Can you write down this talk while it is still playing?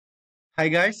Hi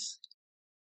guys,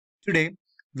 today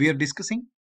we are discussing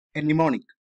a mnemonic.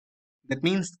 That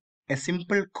means a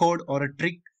simple code or a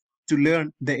trick to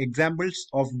learn the examples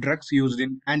of drugs used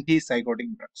in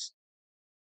antipsychotic drugs.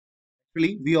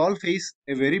 Actually, we all face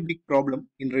a very big problem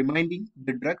in reminding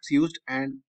the drugs used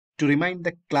and to remind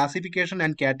the classification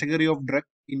and category of drug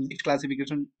in which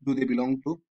classification do they belong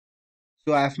to.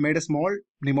 So I have made a small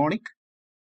mnemonic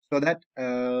so that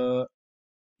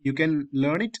you can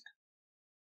learn it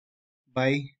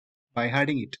by by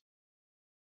hiding it.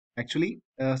 Actually,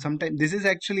 sometimes this is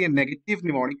actually a negative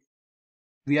mnemonic.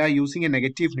 We are using a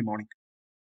negative mnemonic.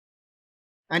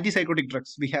 Antipsychotic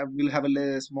drugs. Will have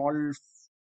a small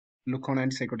look on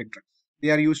antipsychotic drugs.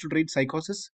 They are used to treat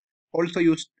psychosis, also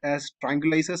used as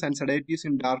tranquilizers and sedatives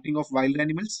in darting of wild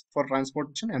animals for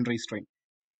transportation and restraint.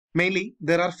 Mainly,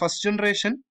 there are first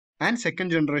generation and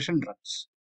second generation drugs.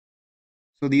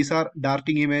 So these are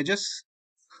darting images.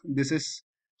 This is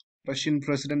Russian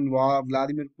President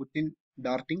Vladimir Putin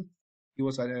darting. He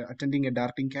was attending a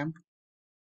darting camp.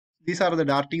 These are the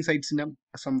darting sites in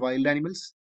some wild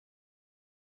animals.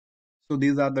 So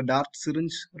these are the dart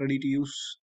syringe ready to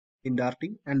use in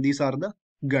darting, and these are the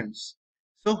guns.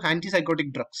 So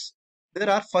antipsychotic drugs. There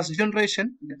are first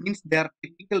generation, that means they are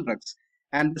typical drugs,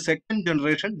 and the second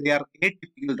generation they are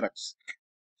atypical drugs.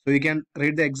 So you can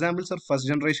read the examples of first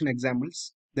generation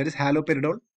examples. That is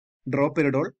haloperidol,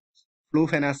 droperidol,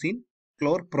 flufenazine,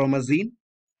 chlorpromazine,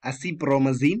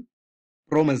 acetapromazine,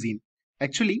 promazine.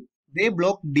 Actually, they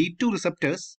block D2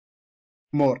 receptors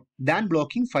more than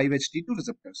blocking 5-HT2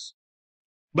 receptors.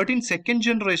 But in second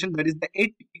generation, that is the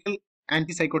atypical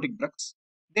antipsychotic drugs,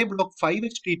 they block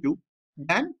 5-HT2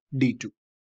 than D2.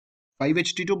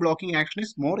 5-HT2 blocking action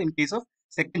is more in case of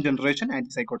second generation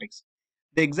antipsychotics.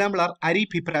 The example are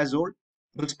aripiprazole,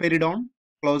 risperidone,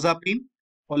 clozapine,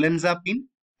 olanzapine,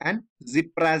 and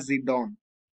ziprasidone.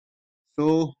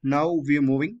 So now we are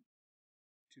moving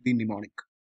to the mnemonic.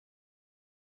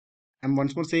 I'm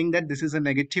once more saying that this is a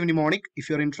negative mnemonic. If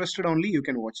you're interested only, you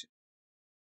can watch it.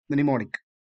 The mnemonic.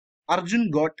 Arjun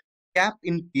got cap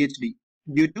in PhD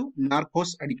due to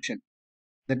narcos addiction.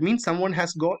 That means someone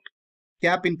has got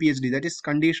cap in PhD, that is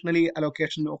conditionally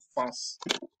allocation of pass.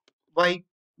 Why?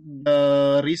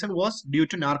 The reason was due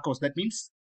to narcos, that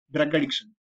means drug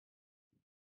addiction.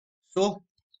 So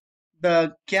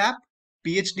the cap,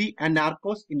 PhD, and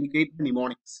narcos indicate the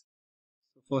mnemonics.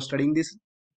 So for studying these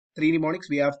three mnemonics,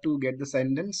 we have to get the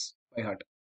sentence by heart.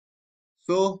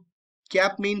 So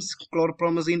cap means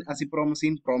chlorpromazine,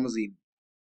 acetapromazine, promazine.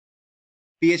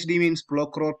 PhD means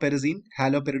chlorperazine,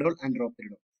 haloperidol, and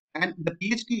droperidol. And the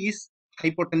PhD is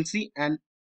high potency and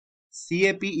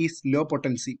CAP is low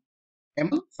potency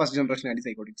among first generation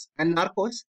antipsychotics. And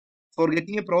narcos, for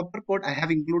getting a proper code, I have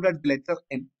included the letter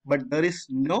N, but there is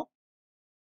no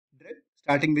drug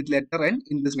starting with letter N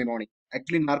in this mnemonic.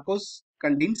 Actually, narcos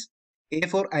contains A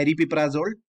for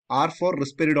aripiprazole, R for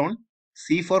risperidone,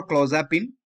 C for clozapine,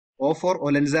 O for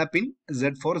olanzapine,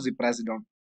 Z for ziprasidone.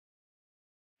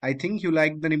 I think you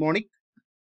like the mnemonic.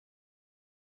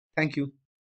 Thank you.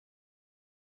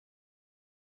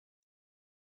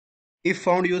 If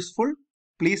found useful,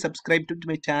 please subscribe to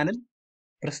my channel.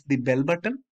 Press the bell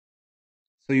button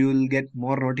so you will get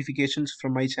more notifications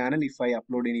from my channel if I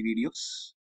upload any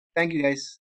videos. Thank you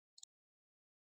guys.